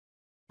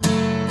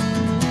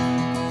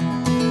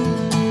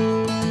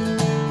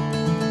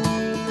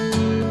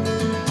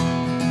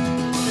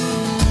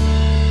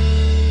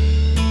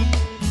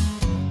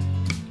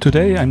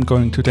Today I'm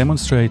going to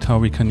demonstrate how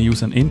we can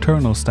use an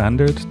internal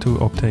standard to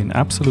obtain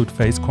absolute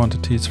phase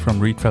quantities from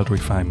Rietveld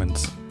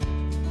refinements.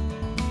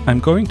 I'm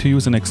going to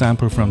use an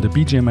example from the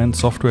BGMN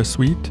software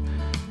suite.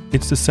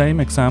 It's the same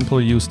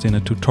example used in a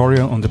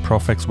tutorial on the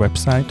Profex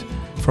website,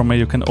 from where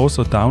you can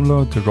also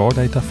download the raw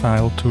data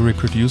file to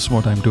reproduce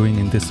what I'm doing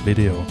in this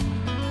video.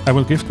 I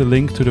will give the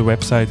link to the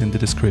website in the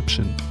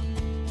description.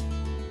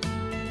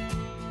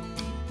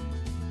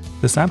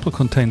 The sample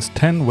contains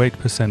 10 weight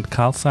 %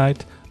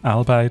 calcite,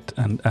 albite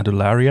and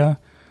adularia,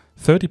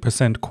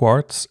 30%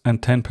 quartz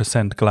and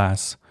 10%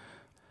 glass.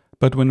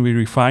 But when we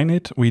refine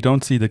it, we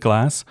don't see the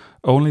glass,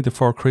 only the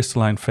 4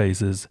 crystalline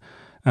phases,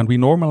 and we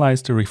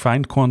normalize the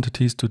refined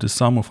quantities to the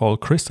sum of all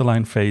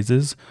crystalline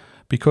phases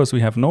because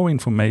we have no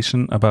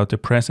information about the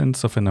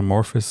presence of an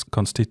amorphous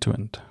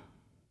constituent.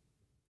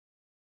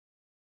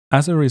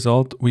 As a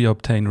result, we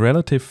obtain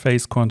relative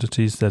phase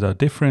quantities that are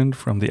different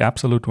from the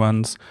absolute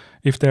ones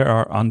if there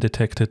are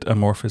undetected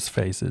amorphous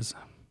phases.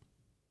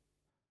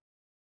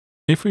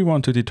 If we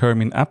want to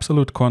determine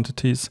absolute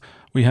quantities,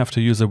 we have to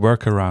use a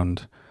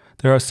workaround.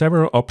 There are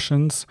several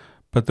options,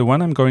 but the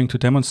one I'm going to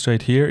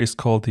demonstrate here is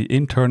called the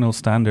internal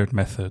standard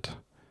method.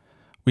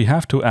 We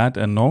have to add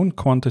a known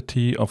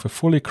quantity of a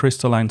fully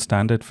crystalline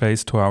standard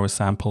phase to our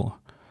sample.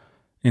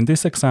 In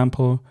this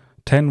example,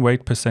 10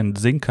 weight %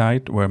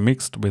 zincite were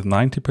mixed with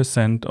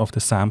 90% of the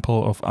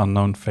sample of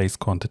unknown phase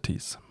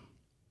quantities.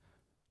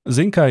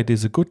 Zincite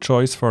is a good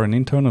choice for an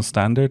internal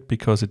standard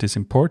because it is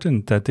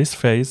important that this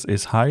phase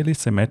is highly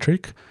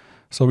symmetric,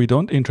 so we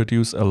don't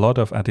introduce a lot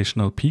of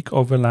additional peak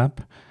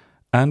overlap,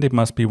 and it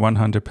must be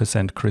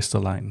 100%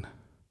 crystalline.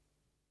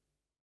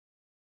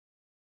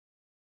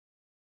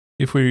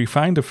 If we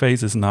refine the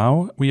phases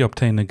now, we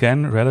obtain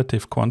again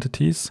relative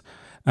quantities,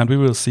 and we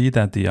will see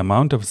that the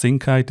amount of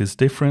zincite is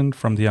different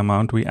from the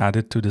amount we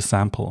added to the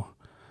sample.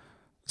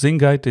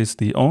 Zincite is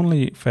the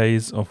only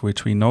phase of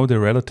which we know the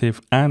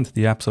relative and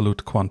the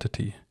absolute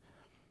quantity.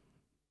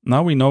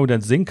 Now we know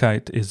that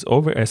zincite is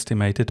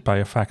overestimated by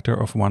a factor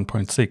of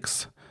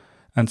 1.6,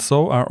 and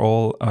so are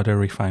all other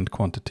refined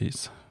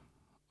quantities.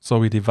 So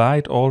we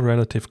divide all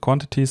relative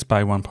quantities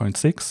by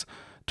 1.6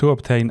 to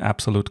obtain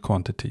absolute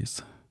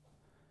quantities.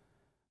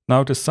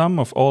 Now the sum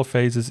of all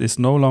phases is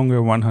no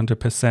longer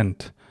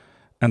 100%,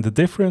 and the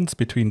difference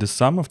between the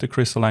sum of the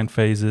crystalline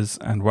phases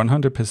and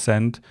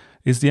 100%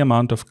 is the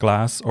amount of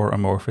glass or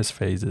amorphous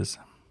phases.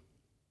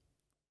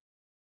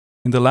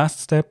 In the last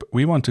step,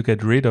 we want to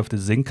get rid of the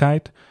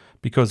zincite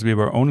because we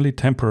were only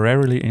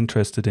temporarily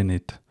interested in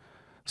it.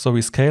 So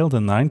we scale the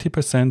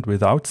 90%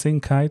 without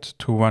zincite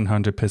to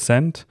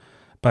 100%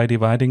 by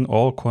dividing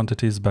all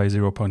quantities by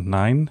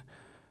 0.9,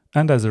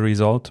 and as a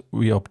result,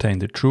 we obtain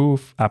the true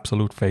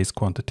absolute phase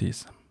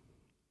quantities.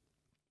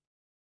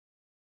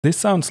 This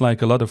sounds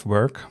like a lot of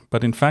work,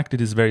 but in fact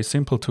it is very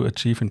simple to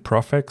achieve in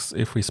Profex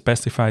if we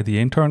specify the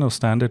internal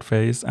standard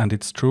phase and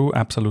its true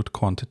absolute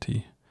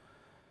quantity.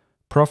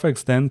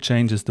 Profex then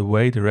changes the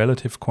way the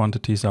relative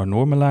quantities are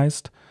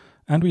normalized,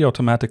 and we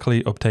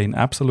automatically obtain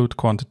absolute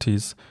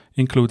quantities,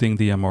 including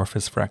the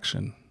amorphous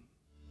fraction.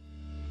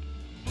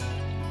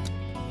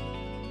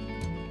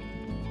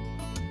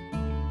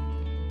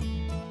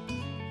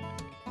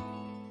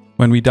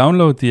 When we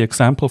download the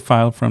example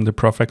file from the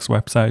Profex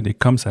website, it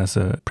comes as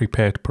a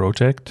prepared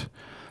project,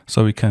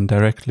 so we can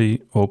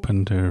directly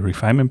open the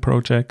refinement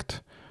project,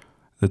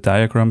 the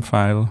diagram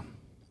file,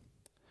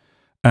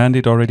 and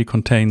it already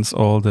contains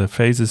all the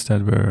phases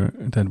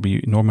that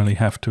we normally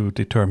have to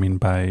determine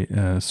by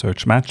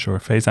search match or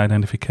phase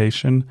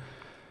identification.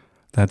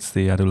 That's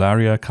the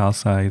adularia,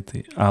 calcite,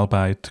 the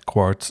albite,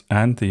 quartz,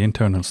 and the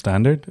internal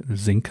standard,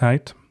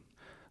 zincite.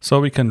 So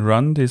we can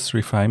run this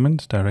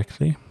refinement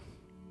directly.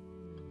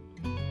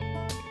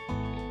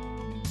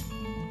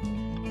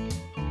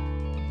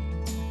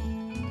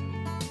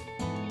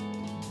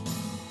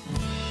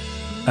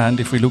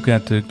 And if we look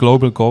at the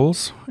global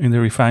goals in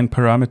the refined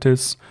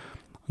parameters,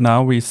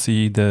 now we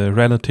see the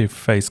relative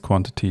phase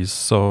quantities.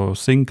 So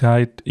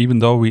zincite, even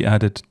though we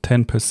added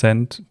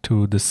 10%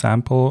 to the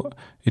sample,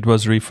 it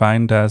was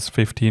refined as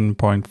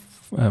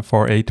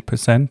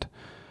 15.48%,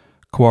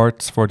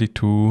 quartz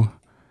 42%,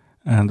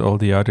 and all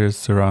the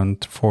others around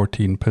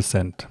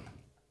 14%.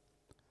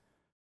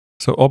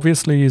 So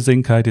obviously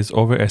zincite is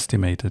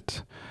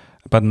overestimated,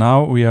 but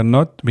now we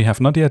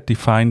have not yet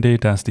defined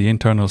it as the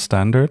internal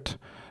standard.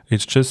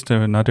 It's just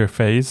another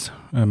phase.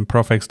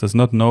 Profex does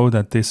not know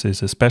that this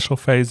is a special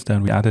phase that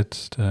we added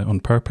on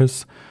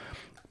purpose.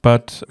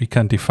 But we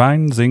can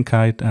define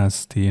zincite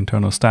as the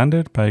internal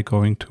standard by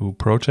going to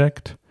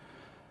Project,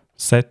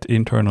 Set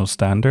Internal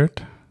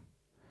Standard.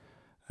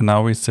 And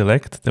now we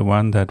select the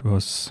one that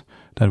we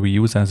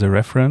use as a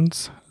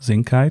reference,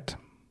 zincite.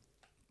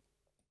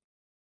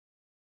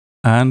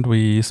 And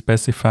we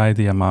specify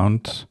the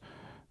amount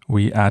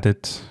we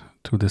added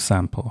to the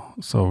sample.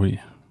 So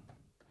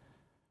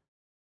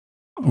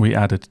we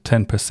added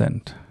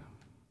 10%.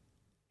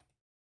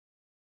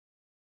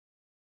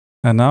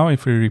 And now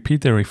if we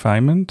repeat the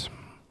refinement,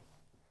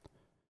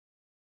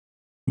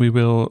 we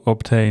will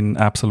obtain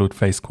absolute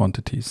phase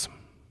quantities.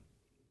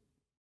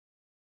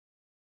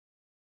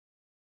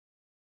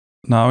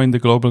 Now in the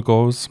global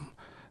goals,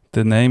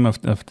 the name of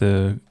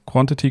the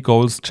quantity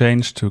goals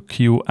changed to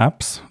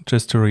QApps,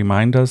 just to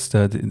remind us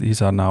that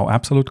these are now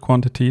absolute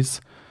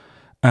quantities.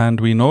 And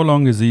we no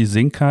longer see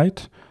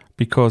zincite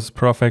because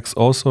Profex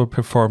also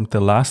performed the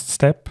last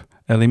step,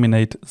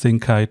 eliminate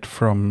zincite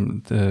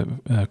from the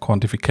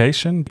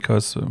quantification,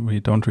 because we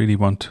don't really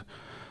want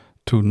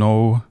to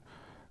know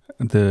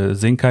the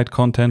zincite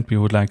content. We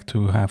would like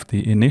to have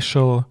the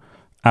initial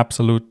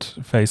absolute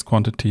phase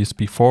quantities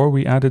before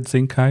we added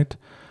zincite.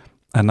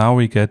 And now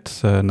we get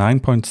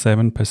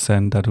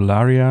 9.7%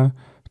 adularia,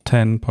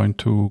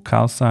 10.2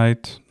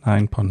 calcite,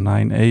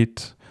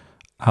 9.98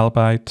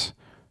 albite,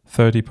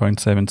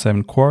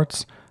 30.77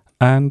 quartz,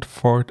 and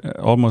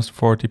almost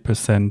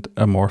 40%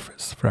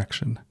 amorphous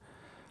fraction.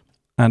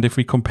 And if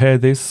we compare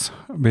this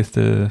with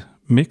the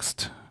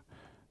mixed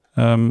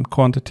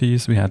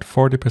quantities, we had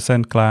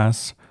 40%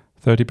 glass,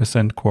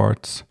 30%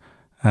 quartz,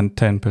 and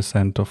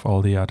 10% of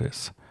all the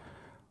others.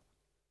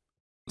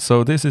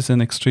 So this is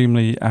an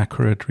extremely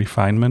accurate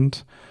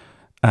refinement.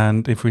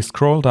 And if we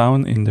scroll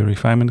down in the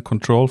refinement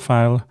control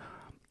file,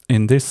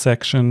 in this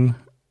section,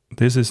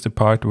 this is the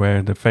part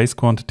where the phase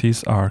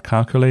quantities are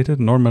calculated.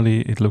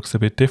 Normally it looks a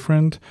bit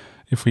different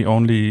if we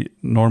only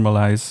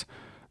normalize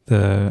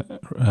the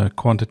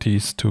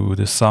quantities to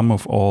the sum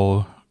of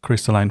all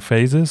crystalline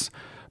phases.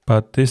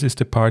 But this is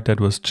the part that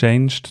was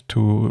changed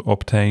to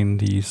obtain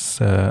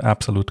these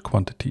absolute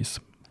quantities.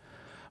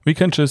 We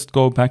can just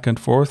go back and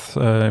forth.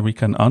 We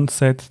can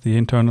unset the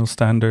internal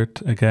standard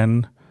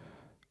again.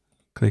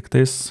 Click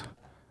this.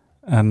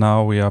 And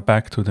now we are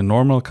back to the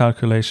normal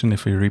calculation.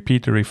 If we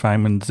repeat the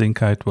refinement,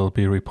 zincite will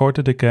be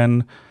reported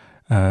again.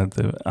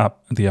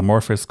 The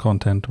amorphous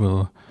content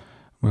will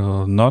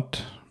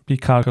not be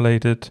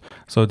calculated.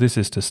 So this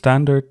is the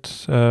standard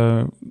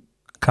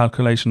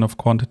calculation of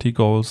quantity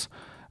goals.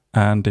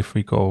 And if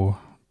we go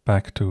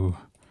back to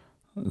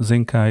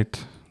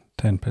zincite,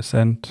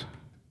 10%.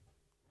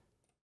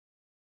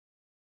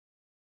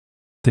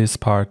 This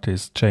part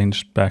is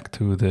changed back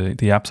to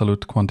the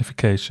absolute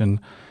quantification,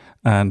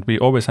 and we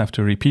always have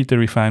to repeat the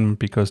refinement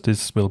because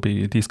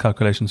these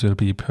calculations will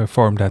be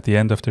performed at the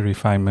end of the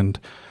refinement.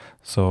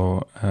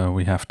 So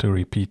we have to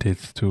repeat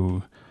it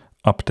to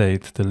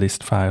update the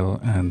list file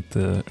and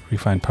the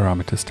refined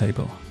parameters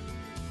table.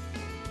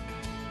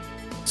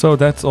 So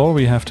that's all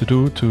we have to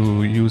do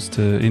to use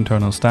the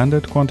internal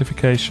standard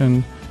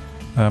quantification.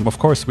 Of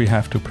course, we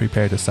have to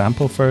prepare the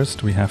sample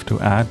first. We have to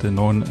add the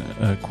known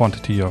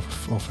quantity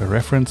of a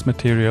reference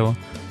material,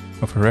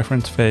 of a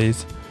reference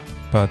phase.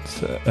 But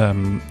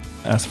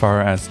as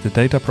far as the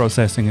data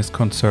processing is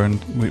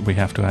concerned, we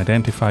have to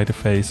identify the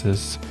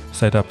phases,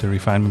 set up the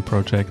refinement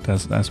project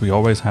as we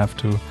always have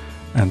to,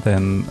 and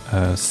then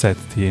set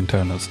the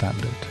internal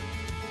standard.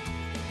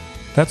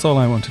 That's all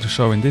I wanted to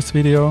show in this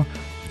video.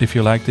 If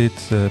you liked it,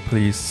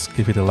 please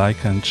give it a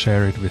like and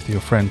share it with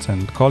your friends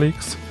and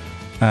colleagues.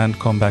 And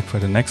come back for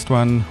the next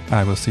one.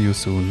 I will see you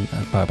soon.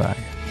 Bye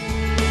bye.